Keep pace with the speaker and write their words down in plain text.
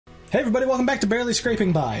Hey everybody, welcome back to Barely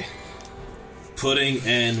Scraping By. Putting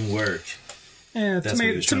in work. Yeah,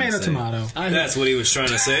 tomato. That's what he was trying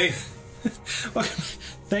to say.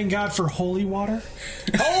 Thank God for holy water.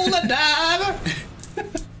 Hold a diver!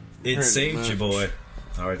 It saved you, boy.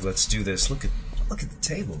 Alright, let's do this. Look at the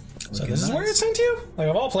table. So this is where it's sent you? Like,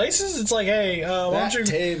 of all places? It's like, hey, why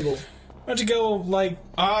don't you go, like...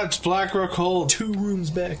 it's Black Rock Hole. 2 rooms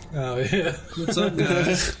back. Oh, yeah. What's up,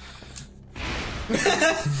 guys?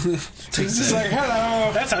 It's just like,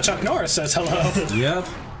 hello. That's how Chuck Norris says hello. Yep.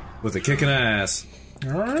 With a kicking ass.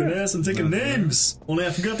 Alright. Kicking ass and taking names. Only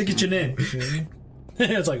I forgot to get your name.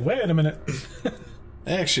 It's like, wait a minute.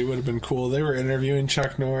 Actually, would have been cool. They were interviewing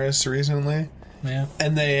Chuck Norris recently. Yeah.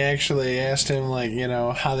 And they actually asked him, like, you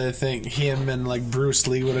know, how they think him and, like, Bruce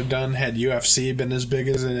Lee would have done had UFC been as big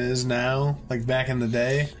as it is now, like, back in the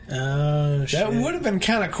day. Oh, shit. That would have been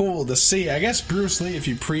kind of cool to see. I guess Bruce Lee, if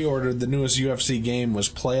you pre-ordered the newest UFC game, was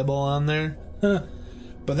playable on there. Huh.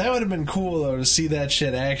 But that would have been cool, though, to see that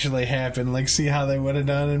shit actually happen. Like, see how they would have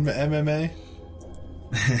done in MMA.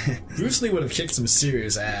 Bruce Lee would have kicked some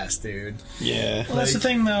serious ass, dude. Yeah. Well, that's the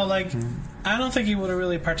thing, though. Like, I don't think he would have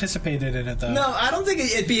really participated in it, though. No, I don't think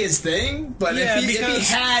it'd be his thing, but Yeah, if he because-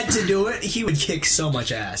 had to do it, he would kick so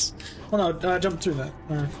much ass. Well, no, jump through that.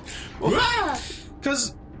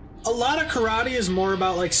 Because a lot of karate is more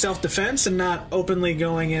about, like, self-defense and not openly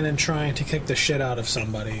going in and trying to kick the shit out of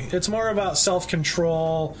somebody. It's more about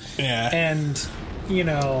self-control and, you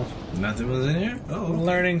know... Nothing was in here? Oh.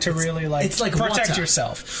 Learning to really, like, it's like protect water.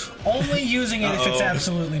 yourself. Only using it if it's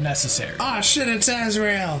absolutely necessary. Oh, shit, it's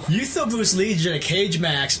Azrael. You thought Bruce Lee did a cage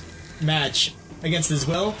match against his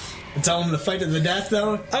will and tell him to fight to the death,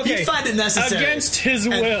 though? Okay. He'd find it necessary. Against his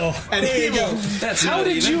will. And There you go. That's How not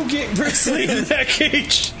did even. you get Bruce Lee in that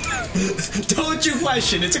cage? Don't you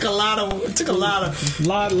question. It took a lot of...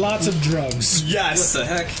 Lots of drugs. Yes. What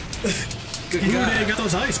the heck? Good Dude, God. they got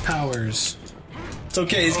those ice powers. It's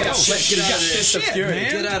okay, he's got Shit, get out of there. Fist of Fury.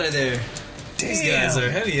 man. Get out of there. These guys are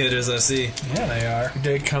heavy hitters, I see. Yeah, they are.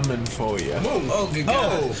 They're coming for you. Oh, good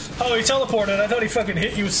God. Oh, he teleported. I thought he fucking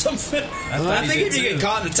hit you with something. I think if you get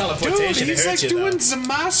caught in the Dude, teleportation, he's it like hurts you, doing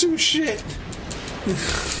Zamasu shit.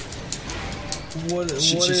 What is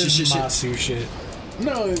Shit. Masu shit?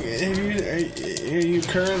 No, are you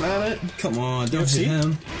current on it? Come on, don't UFC? hit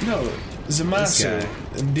him. No, Zamasu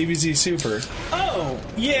in DBZ Super. Oh,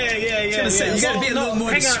 yeah. You gotta be a little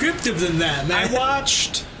more descriptive than that, man. I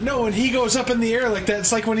watched... No, and he goes up in the air like that.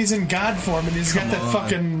 It's like when he's in God form and he's got that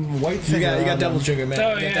fucking white thing. You got around double him. trigger, man.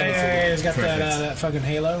 Oh, You got yeah, double trigger. yeah, he's got Perfect. that fucking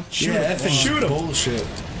halo. Yeah, that thing's Shoot him. bullshit.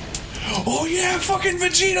 Oh yeah, fucking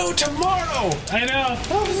Vegito tomorrow! I know.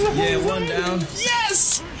 Yeah, one down.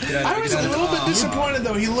 Yes! Get out of I there, was get a out of little there. bit disappointed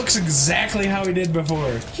though. He looks exactly how he did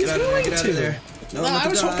before. Get out of there, get out of there. No, I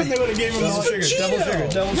was hoping they would have gave him Double trigger,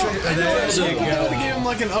 double trigger. I know, I was There hoping you they go. would have gave him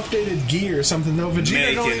like an updated gi or something. No,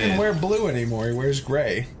 Vegeta don't Making even it. wear blue anymore. He wears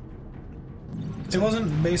gray. It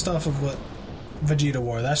wasn't based off of what Vegeta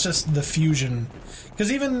wore. That's just the fusion.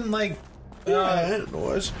 Because even, like... Yeah, it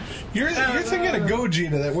was. You're thinking of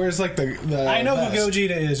Gogeta that wears like the I know vest. who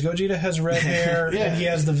Gogeta is. Gogeta has red hair Yeah. and he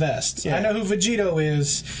has the vest. Yeah. I know who Vegito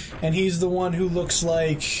is, and he's the one who looks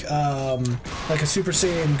like a Super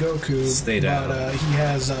Saiyan Goku. Stay down. But he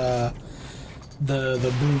has the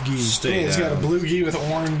blue gi. Yeah, he's got a blue gi with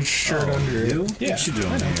orange shirt under it. You? Yeah, What you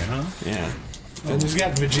doing I know. here, huh? Yeah. And he's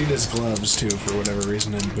got Vegeta's gloves too, for whatever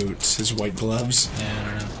reason, and boots. His white gloves. Yeah, I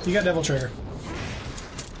don't know. You got Devil Trigger.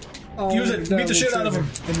 Use it. Beat the shit out of him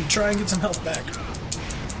and try and get some health back.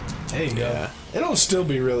 There you go. Yeah. It'll still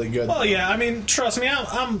be really good. Well, yeah. I mean, trust me.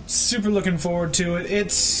 I'm super looking forward to it.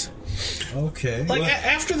 It's Okay. like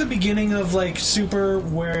after the beginning of like Super,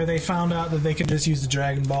 where they found out that they could just use the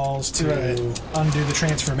Dragon Balls to undo the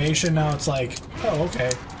transformation. Now it's like, oh, okay.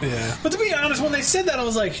 Yeah. But to be honest, when they said that, I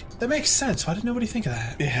was like, that makes sense. Why did nobody think of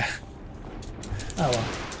that? Yeah. Oh well.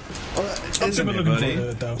 I'm And super Hey, looking buddy. forward to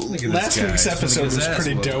it, though. Look at last this guy. week's episode Look at was his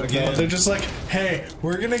pretty ass dope, whoop though. again. They're just like, hey,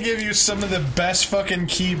 we're gonna give you some of the best fucking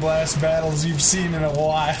Ki Blast battles you've seen in a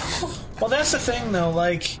while. Well, that's the thing, though.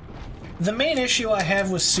 Like, the main issue I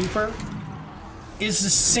have with Super is the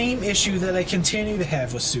same issue that I continue to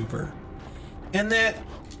have with Super, and that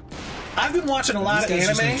I've been watching a lot of These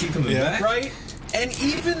guys just anime, gonna keep coming back? right? And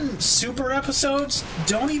even Super episodes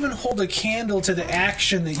don't even hold a candle to the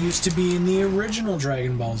action that used to be in the original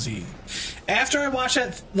Dragon Ball Z. After I watched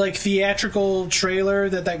that like theatrical trailer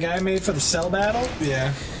that guy made for the Cell battle,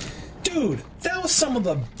 Yeah. dude, that was some of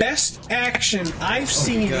the best action I've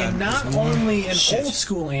seen God, in not there's more. only an Shit. old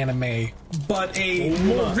school anime, but a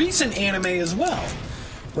more recent anime as well,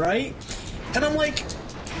 right? And I'm like,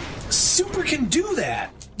 Super can do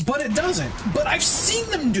that. but it doesn't. But I've seen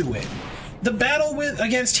them do it. The battle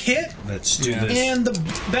against Hit, let's do this. And the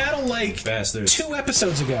battle like Bastards. 2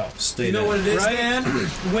 episodes ago. You know what it is, right? man?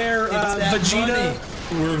 Where Vegeta,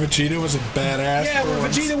 where Vegeta was a badass. yeah, where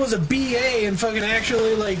Vegeta was a BA and fucking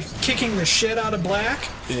actually like kicking the shit out of Black.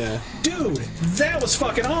 Yeah, dude, that was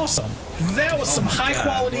fucking awesome. That was some high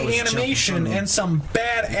quality animation and some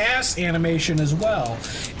badass animation as well.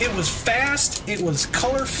 It was fast. It was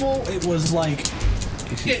colorful. It was like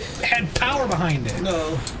it had power behind it.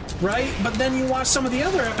 No. Right? But then you watch some of the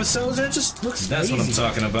other episodes and it just looks That's lazy. what I'm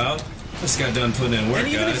talking about. This got done putting in work, And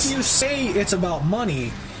even guys. if you say it's about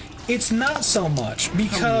money, it's not so much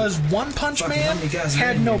because One Punch Man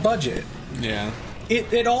had no budget. yeah.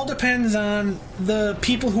 It all depends on the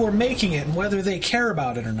people who are making it and whether they care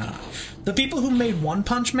about it or not. The people who made One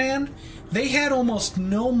Punch Man, they had almost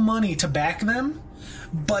no money to back them.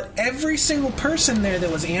 But every single person there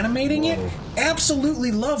that was animating it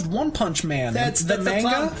absolutely loved One Punch Man. That's the manga.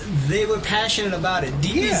 problem. They were passionate about it.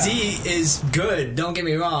 DBZ is good, don't get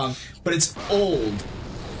me wrong, but it's old.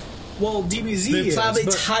 Well, DBZ They're is, probably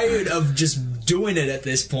but tired of just doing it at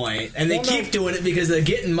this point, and they keep doing it because they're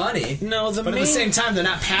getting money. No, but at the same time, they're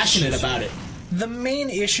not passionate about it. The main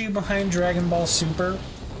issue behind Dragon Ball Super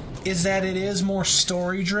is that it is more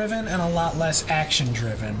story-driven and a lot less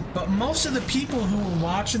action-driven. But most of the people who were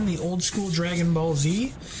watching the old-school Dragon Ball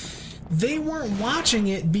Z, they weren't watching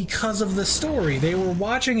it because of the story. They were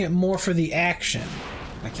watching it more for the action.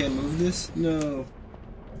 I can't move this? No.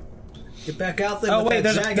 Get back out there. Oh, with wait,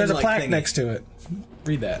 that there's a plaque thingy. next to it.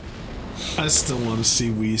 Read that. I still want to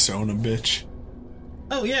see Whis own a bitch.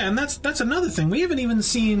 Oh, yeah, and that's another thing. We haven't even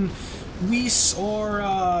seen Whis or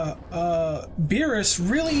Beerus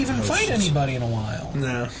really even fight anybody in a while.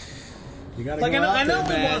 No. You gotta Like go I out know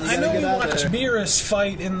there, man. You gotta we get out watched there. Beerus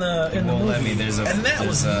fight in the movie, I mean, and that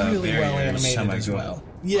was really well animated as go. well.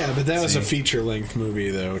 Yeah, but that was a feature-length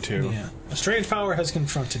movie, though, too. Yeah, a strange power has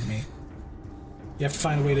confronted me. You have to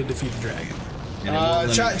find a way to defeat the dragon. Try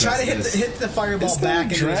to hit the fireball Is that back a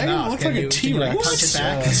into his dragon? mouth. Looks Can like a you T-Rex. punch it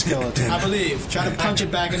back? Skeleton. I believe. Try to punch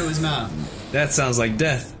it back into his mouth. That sounds like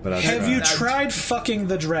death, but I'll Have try. you tried fucking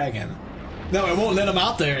the dragon? No, it won't let him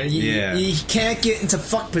out there. You can't get into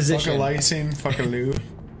fuck position. Fuck a lysine, fuck a lube.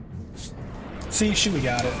 See, Shooie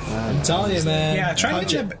got it. I'm telling you, man. Yeah, try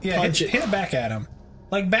punch hitting it. it. Yeah, punch hit it back at him.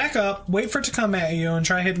 Like back up, wait for it to come at you, and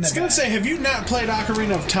try hitting it. I was gonna back. say, have you not played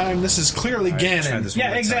Ocarina of Time? This is clearly Try Ganon. this one Yeah,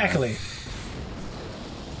 more exactly.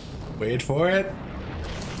 Wait for it.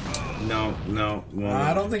 time. No.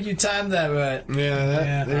 I don't think you timed that right. Yeah,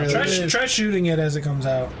 that. Yeah, try shooting it as it comes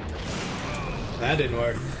out. That didn't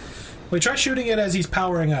work. Wait, try shooting it as he's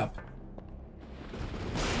powering up.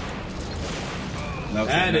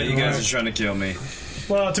 Okay, now you guys are trying to kill me.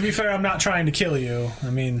 Well, to be fair, I'm not trying to kill you. I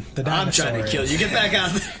mean, the dinosaur. I'm trying to kill you. Get back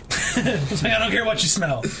out there. It's like, I don't care what you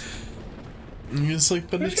smell. It's like,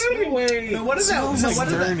 but There's it's gotta be a way. What is that? smells like What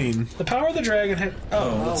is that? burning. The power of the dragon.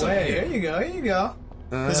 Oh, wait. Here you go. Here you go.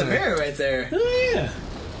 There's a mirror right there. Oh yeah.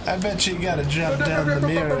 I bet you gotta jump down the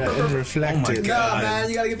mirror and reflect it. No, man.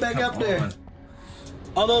 You gotta get back up there.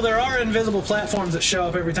 Although there are invisible platforms that show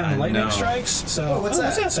up every time the lightning know. strikes. So Oh, what's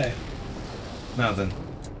that? What's that say? Nothing.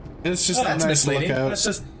 It's just a that's nice misleading. lookout. That's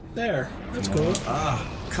just there. That's cool. Ah,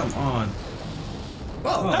 come on.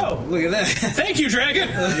 Oh, Look at that. thank you, dragon.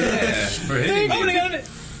 Yeah, for hitting Oh,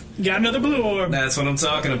 me. got another blue orb. That's what I'm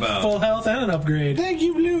talking about. Full health and an upgrade. Thank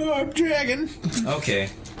you, Blue Orb Dragon. Okay.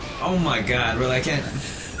 Oh my god, really? I can't.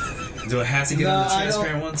 Do I have to get No, on the I don't-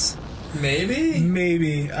 transparent ones? Maybe.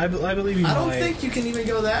 Maybe. I believe you I don't might. think you can even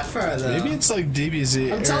go that far, though. Maybe it's like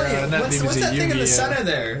DBZ. I'm telling you, not what's DBZ, that thing in the Yu-Gi-Oh. center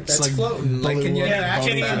there It's that's like floating? Like, can you blue interact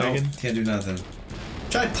with can't that? even- No, can't do nothing.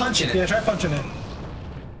 Try punching it. Yeah, try punching it.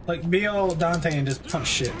 Like, be all Dante and just punch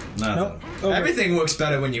shit. Nothing. Nope. Over. Everything works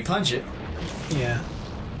better when you punch it. Yeah.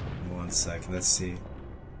 1 second, let's see.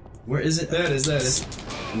 Where is it? There it is, there it is.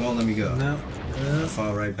 It won't let me go. No.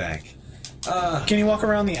 Fall right back. Can you walk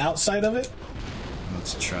around the outside of it?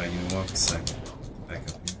 Let's try. Give me 1 second. Back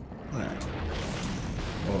up here. Alright.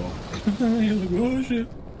 Whoa. You're like, oh shit.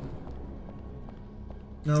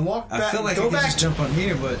 No, walk back. I feel like I go can back. just jump on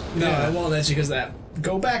here, but... No, it won't let you because that.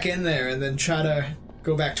 Go back in there and then try to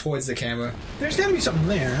go back towards the camera. There's gotta be something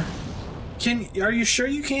there. Are you sure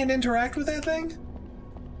you can't interact with that thing?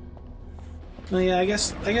 Oh yeah, I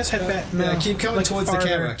guess head back. No, Yeah, keep coming like towards farther. the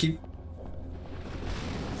camera. Keep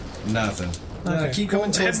Nothing. Okay. keep going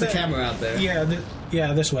Well, towards the head back- camera out there.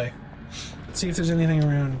 Yeah, this way. See if there's anything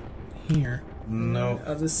around here. No.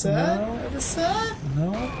 Other side. No. Other side.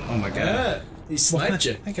 No. Oh my god. Yeah. He sniped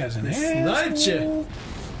you. That guy's an He sniped you. asshole.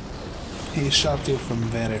 He shot you from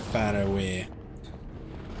very far away.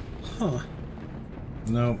 Huh.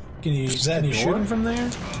 Nope. Can you shoot him from there?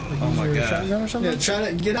 Like Oh my your god. shotgun or something? Yeah, try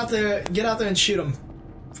to get out there and shoot him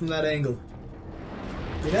from that angle.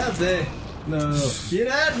 Get out there. No. Get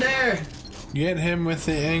out there. Get him with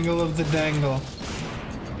the angle of the dangle.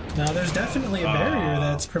 Now, there's definitely a barrier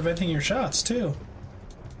that's preventing your shots, too.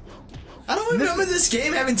 I don't remember this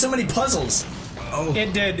game having so many puzzles. Oh.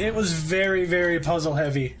 It did. It was very, very puzzle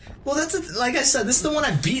heavy. Well, like I said, this is the one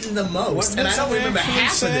I've beaten the most, and I don't remember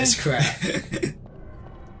half of this crap.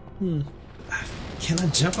 Can I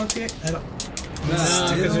jump up here? I don't.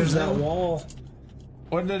 No, because there's that wall.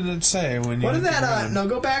 What did it say when you... What did that, no,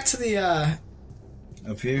 go back to the,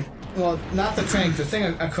 Up here? well, not the crank, the thing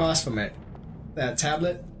across from it. That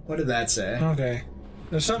tablet? What did that say? Okay.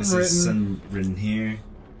 There's something This is written. some written here.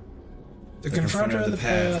 The confronter of the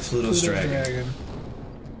path, Pluto's Pluto's dragon.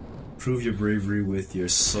 Prove your bravery with your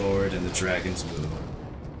sword and the dragon's will.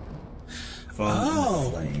 Follow the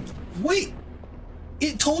flame. Wait!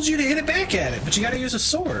 It told you to hit it back at it, but you gotta use a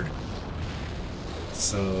sword.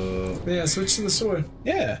 So... Yeah, switch to the sword.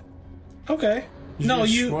 Yeah. Okay. No,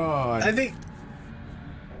 you... Sword. I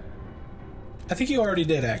think you already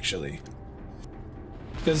did, actually.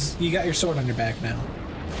 Because you got your sword on your back now.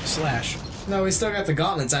 Slash. No, he's still got the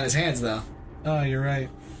gauntlets on his hands, though. Oh, you're right.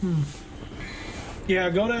 Yeah,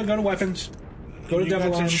 go to weapons. Go to You devil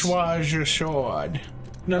got to arms. schwaz your sword.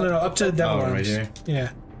 No, up to devil Oh, arms. right here? Yeah.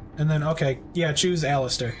 And then, okay. Yeah, choose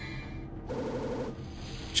Alistair.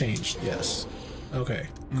 Changed, yes. Okay.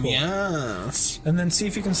 Cool. Yes. And then see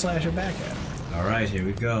if you can slash it back at him. Alright, here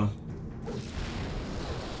we go.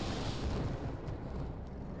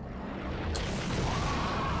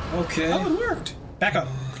 Okay. Oh, it worked. Back up.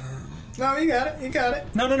 No, you got it. You got it.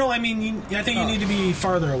 No. I mean, I think you need to be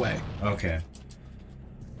farther away. Okay.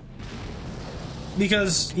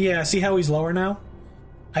 Because, yeah, see how he's lower now?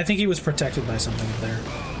 I think he was protected by something up there.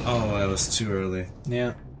 Oh, that was too early.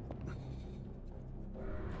 Yeah.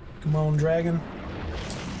 Come on, dragon.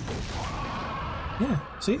 Yeah,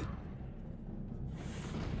 see?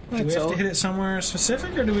 Do we have to hit it somewhere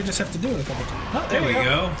specific, or do we just have to do it a couple times? Oh, There we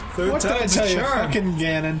go. What did I tell you? Fucking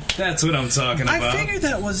Ganon. That's what I'm talking about. I figured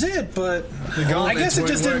that was it, but I gauntlets guess it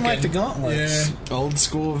just weren't didn't like the working. gauntlets. Yeah. Old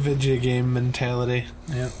school video game mentality.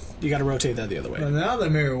 Yeah. You gotta rotate that the other way. Well, now the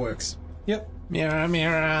mirror works. Yep. Mirror,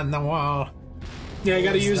 mirror on the wall. Yeah, you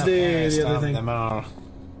gotta use the other thing. Them all.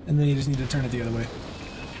 And then you just need to turn it the other way.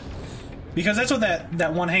 Because that's what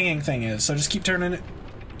that one hanging thing is, so just keep turning it.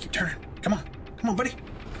 Keep turning. Come on, buddy.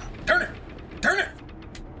 Turn it! Turn it!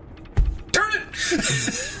 Turn it!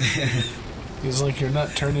 He's like, you're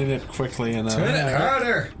not turning it quickly enough. Turn it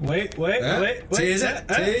harder. Wait. Tease it.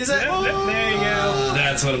 Tease it. There you go.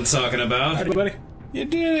 That's what I'm talking about. Alright, buddy. You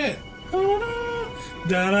did it.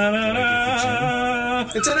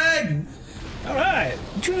 Da-da-da-da. It's an egg. Alright.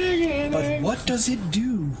 Dragon. But what does it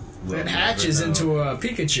do? It hatches into a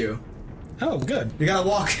Pikachu. Oh, good. You gotta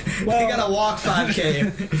walk. Well- You gotta walk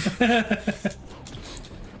 5K.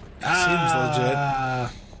 Seems legit.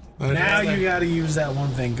 Now you gotta use that one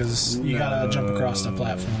thing, because you gotta jump across the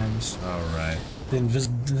platforms. Alright. The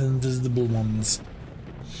invisible ones.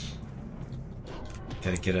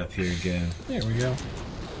 Gotta get up here again. There we go.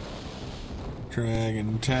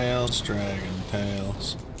 Dragon tails, dragon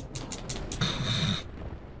tails.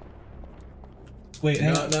 Wait,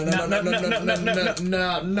 hang No, on.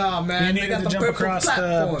 man. You They need got to the jump purple across the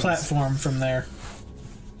platforms. platform from there.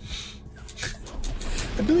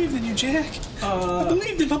 I believed in you, Jack. I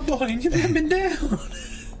believed in my boy, and you let me down.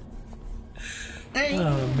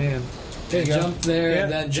 Oh, man. There you go. Jump there, Yep.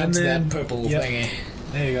 and then jump to that purple Yep. thingy.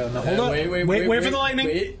 There you go. Now hold up. Wait for the lightning.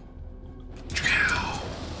 Wait.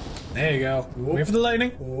 There you go. Wait for the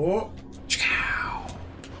lightning. Whoa.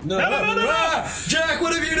 No. Jack,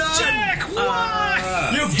 what have you done? Jack,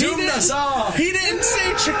 why? You've doomed us all. He didn't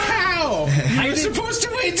say Chakao! I You were did- supposed to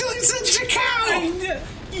wait till he said Chakao!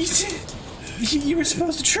 You were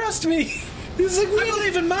supposed to trust me. He's like, we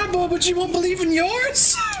believe in my boy, but you won't believe in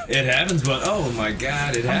yours? It happens, but oh my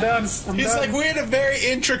god, it happens. I'm He's done. like, we had a very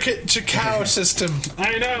intricate Chakao system.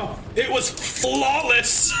 I know. It was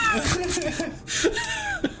flawless.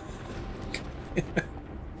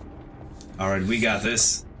 Alright, we got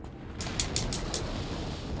this.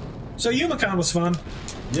 So Yumacon was fun.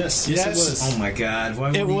 Yes, Yes. it was. Oh my god, why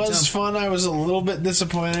would It we was jump? fun. I was a little bit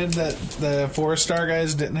disappointed that the 4-star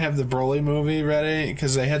guys didn't have the Broly movie ready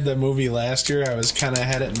because they had the movie last year. I was kind of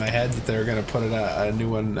had it in my head that they were going to put a new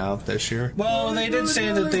one out this year. Well, they did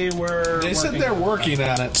say that they were. They said they're working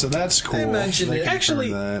on it, so that's cool. They mentioned it. confirmed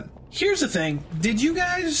Actually- that. Here's the thing. Did you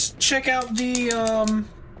guys check out the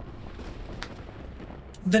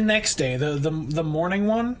the next day, the morning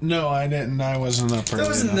one. No, I didn't. I wasn't up early. That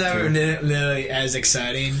was never really as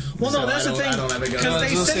exciting. Well, no, that's the thing. Because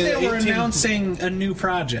they said they were announcing a new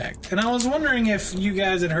project, and I was wondering if you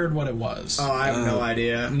guys had heard what it was. Oh, I have no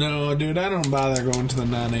idea. No, dude, I don't bother going to the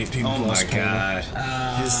non-18 Oh plus. my god,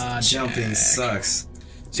 his jumping sucks.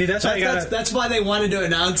 See, that's why they wanted to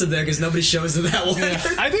announce it there, because nobody shows them that one. Yeah.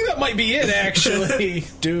 I think that might be it, actually.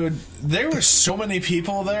 Dude, there were so many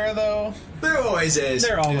people there, though. There always is.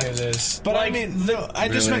 There always is. But like, I mean, I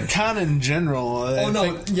just meant con in general. Oh,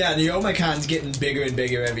 no, yeah, the Omacon's getting bigger and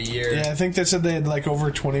bigger every year. Yeah, I think they said they had like over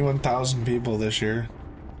 21,000 people this year.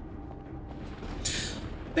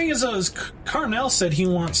 Thing is, though, Carnell said he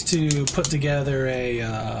wants to put together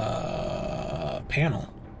a panel.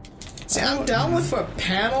 See, I'm down with for a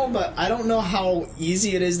panel, but I don't know how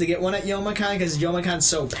easy it is to get one at Youmacon because Yomacon's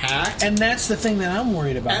so packed. And that's the thing that I'm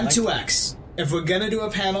worried about. M2X. If we're gonna do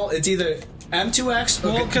a panel, it's either M2X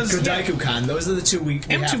or Godaiku-Con. Those are the two we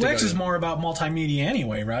have to go M2X is to. more about multimedia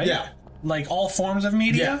anyway, right? Yeah. Like all forms of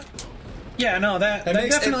media? Yeah, no, that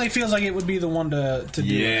definitely feels like it would be the one to do.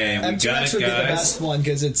 Yeah, we got M2X it, would be the guys. best one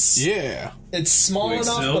because it's small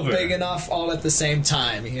enough but big enough all at the same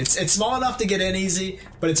time. It's small enough to get in easy,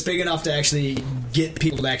 but it's big enough to actually get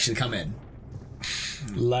people to actually come in.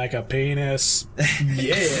 Like a penis.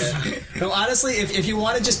 Yeah. No, honestly, if you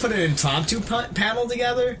want to just put an impromptu panel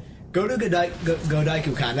together, go to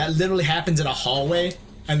Godaiku-Con. That literally happens in a hallway.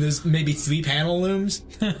 And there's maybe 3 panel looms,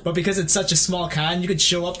 but because it's such a small con, you could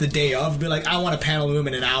show up the day of and be like, I want a panel loom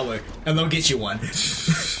in an hour, and they'll get you one.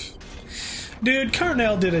 Dude,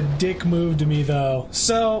 Carnell did a dick move to me, though.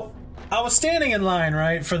 So, I was standing in line,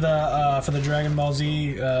 right, for the Dragon Ball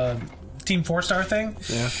Z Team 4-Star thing.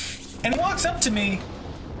 Yeah. And he walks up to me,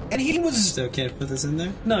 and he was... Still can't put this in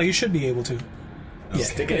there? No, you should be able to. Yeah,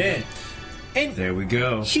 stick it in. And there we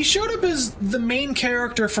go. He showed up as the main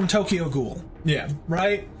character from Tokyo Ghoul. Yeah.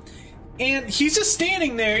 Right? And he's just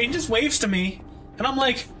standing there, and he just waves to me, and I'm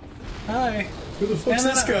like, hi. Who the fuck's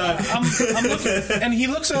this guy? I'm looking, and he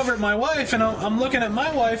looks over at my wife, and I'm looking at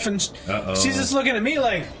my wife, and she's just looking at me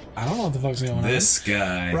like, I don't know what the fuck's going on. This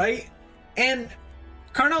guy. Right? And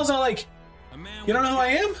Carnell's all like, you don't know who I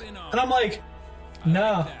am? And I'm like,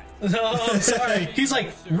 no, I'm sorry. He's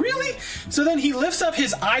like, really? So then he lifts up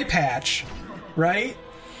his eye patch, right?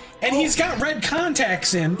 And he's got red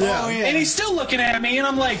contacts in. And he's still looking at me, and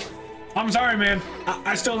I'm like, I'm sorry, man.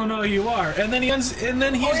 I still don't know who you are. And then he's just sitting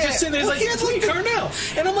there, he's like, it's like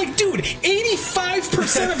Carnell. And I'm like, dude,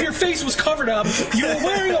 85% of your face was covered up. You were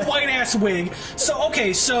wearing a white-ass wig. So,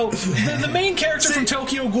 okay, so the main character from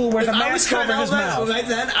Tokyo Ghoul wears a mask over his mouth. Right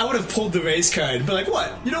then, I would have pulled the race card. Be like,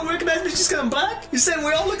 what? You don't recognize me just because I'm black? You saying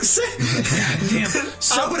we all look the same? Damn.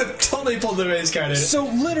 So, I would have totally pulled the race card in. So,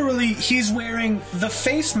 literally, he's wearing the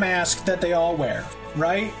face mask that they all wear.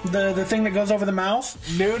 Right? The thing that goes over the mouth?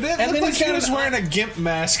 Dude, it looked like he was wearing a gimp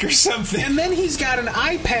mask or something. And then he's got an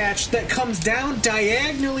eye patch that comes down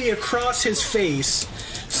diagonally across his face.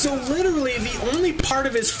 So literally, the only part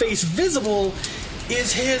of his face visible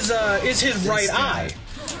is his right eye.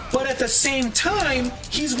 But at the same time,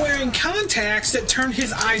 he's wearing contacts that turn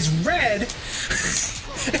his eyes red.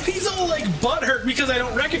 And he's all like butthurt because I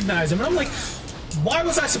don't recognize him. And I'm like, why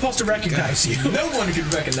was I supposed to recognize you? No one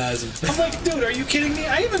could recognize him. I'm like, dude, are you kidding me?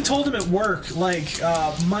 I even told him at work, like,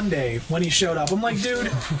 Monday when he showed up. I'm like,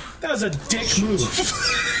 dude, that was a dick move.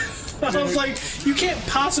 I was like, you can't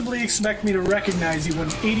possibly expect me to recognize you when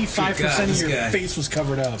 85% of your face was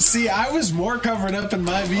covered up. See, I was more covered up in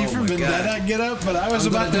my V for Vendetta get-up, but I was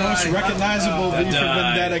about the most recognizable V for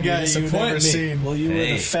Vendetta guy you've ever seen. Well, you were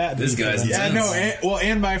the fat this V for guy's Vendetta. Yeah, no,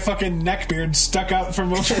 and my fucking neckbeard stuck out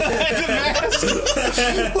from over the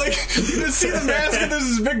mask. Like, you see the mask and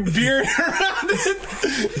there's this big beard around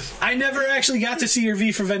it. I never actually got to see your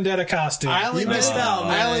V for Vendetta costume. I only missed out,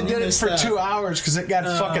 man. I only did it for 2 hours because it got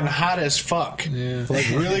fucking hot as fuck. Yeah. Like,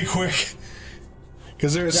 really quick.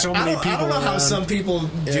 Because there are so many people. I don't know how around. some people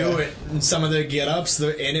do it in some of their get-ups.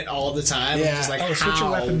 They're in it all the time. Yeah. Just like, Switch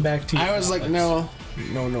your weapon back to you. I was like, no.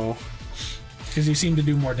 Because you seem to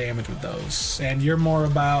do more damage with those. And you're more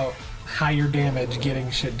about higher damage, getting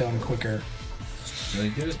shit done quicker. Really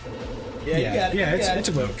good. Yeah, you got it. Yeah, it's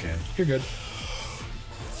a whip. Okay. You're good.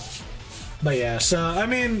 But yeah, so, I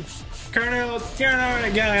mean, Colonel, you're an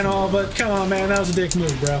alright guy and all, but come on, man, that was a dick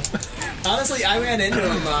move, bro. Honestly, I ran into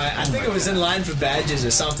him, I think it was in line for badges or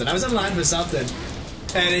something. I was in line for something.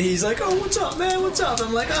 And he's like, oh, what's up, man? What's up?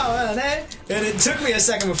 I'm like, oh, hey. And it took me a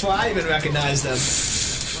second before I even recognized him.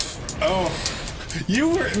 Oh. You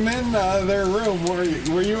weren't in their room, were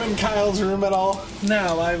you? Were you in Kyle's room at all?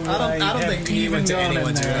 No, I don't think we went to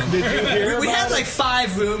anyone's room. Did you hear We had like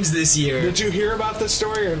 5 rooms this year. Did you hear about this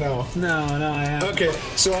story or no? No, I haven't. Okay,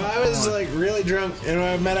 so I was like really drunk, and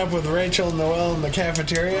I met up with Rachel and Noel in the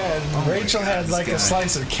cafeteria, and Rachel had like a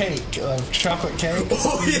slice of cake, of chocolate cake.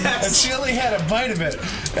 Oh, yes! And she only had a bite of it.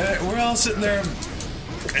 And we're all sitting there,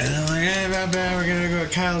 and I'm like, hey, not bad, we're gonna go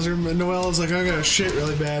to Kyle's room. And Noel was like, I'm gonna shit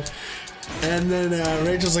really bad. And then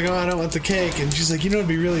Rachel's like, oh, I don't want the cake. And she's like, you know, it'd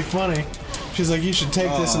be really funny. She's like, you should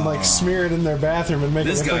take this and like smear it in their bathroom and make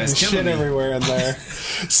it look like there's shit everywhere in there.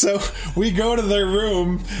 So we go to their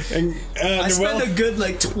room, and I spent a good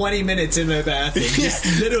like 20 minutes in their bathroom,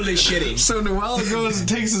 just literally shitting. So Noel goes and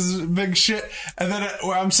takes his big shit, and then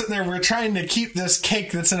I'm sitting there. We're trying to keep this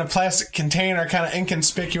cake that's in a plastic container kind of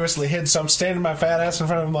inconspicuously hid. So I'm standing my fat ass in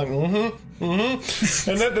front of him, like,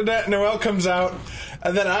 and then Noel comes out,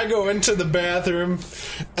 and then I go into the bathroom,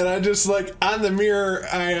 and I just like on the mirror,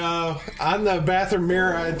 on the bathroom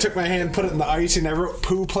mirror, I took my hand, put it in the ice, and I wrote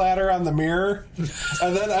 "Poo Platter" on the mirror,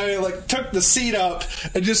 and then I like took the seat up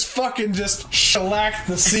and just fucking just shellacked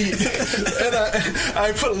the seat, and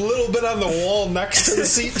I put a little bit on the wall next to the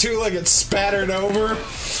seat too, like it spattered over.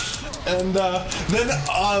 And then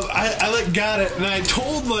I like got it, and I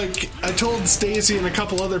told Stacy and a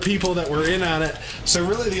couple other people that were in on it. So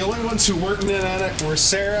really, the only ones who weren't in on it were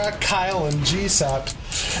Sarah, Kyle, and G-Sep.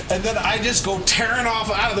 And then I just go tearing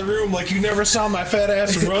off out of the room like you never saw my fat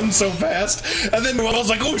ass run so fast. And then Noel's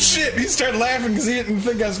like, "Oh shit!" He started laughing because he didn't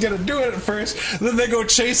think I was gonna do it at first. And then they go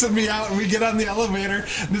chasing me out, and we get on the elevator,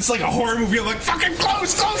 and it's like a horror movie. I'm like, "Fucking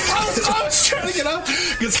close!" Trying to get up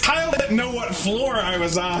because Kyle didn't know what floor I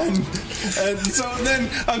was on. And so then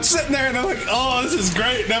I'm sitting there and I'm like, oh, this is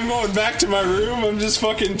great. And I'm going back to my room. I'm just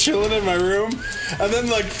fucking chilling in my room. And then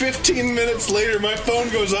like 15 minutes later, my phone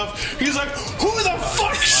goes off. He's like, who the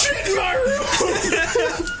fuck shit in my room?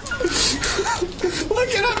 Look,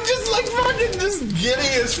 and I'm just like fucking just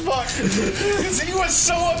giddy as fuck. Because he was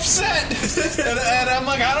so upset. And I'm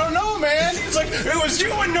like, I don't know, man. He's like, it was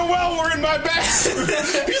you and Noel were in my bathroom.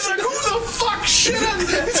 He's like, who the fuck shit on...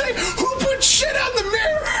 He's like, who put shit on the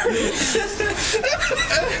mirror?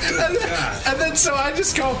 and then so I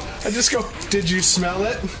just go, did you smell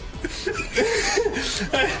it?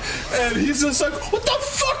 And he's just like, what the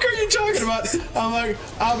fuck are you talking about? I'm like,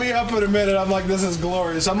 I'll be up in a minute. I'm like, this is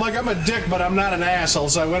glorious. I'm like, I'm a dick, but I'm not an asshole.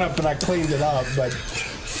 So I went up and I cleaned it up. But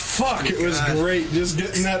fuck, it was great just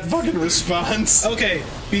getting that fucking response. Okay,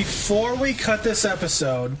 before we cut this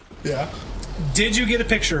episode, yeah, did you get a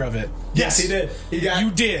picture of it? Yes, he did.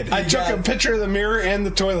 You did. I took a picture of the mirror and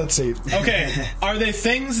the toilet seat. Okay. Are they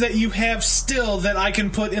things that you have still that I can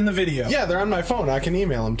put in the video? Yeah, they're on my phone. I can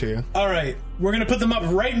email them to you. All right. We're going to put them up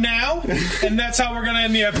right now, and that's how we're going to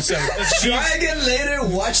end the episode. Try again later,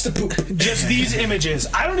 watch the poop. Just these images.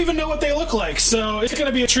 I don't even know what they look like, so it's going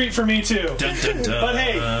to be a treat for me, too. Dun, dun, dun. But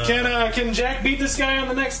hey, can Jack beat this guy on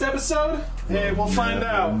the next episode? Hey, we'll find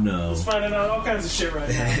out. No. Let's find out all kinds of shit right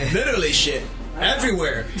now. Literally shit.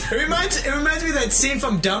 Everywhere. It reminds me of that scene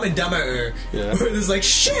from Dumb and Dumber, where there's like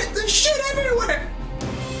shit, there's shit everywhere.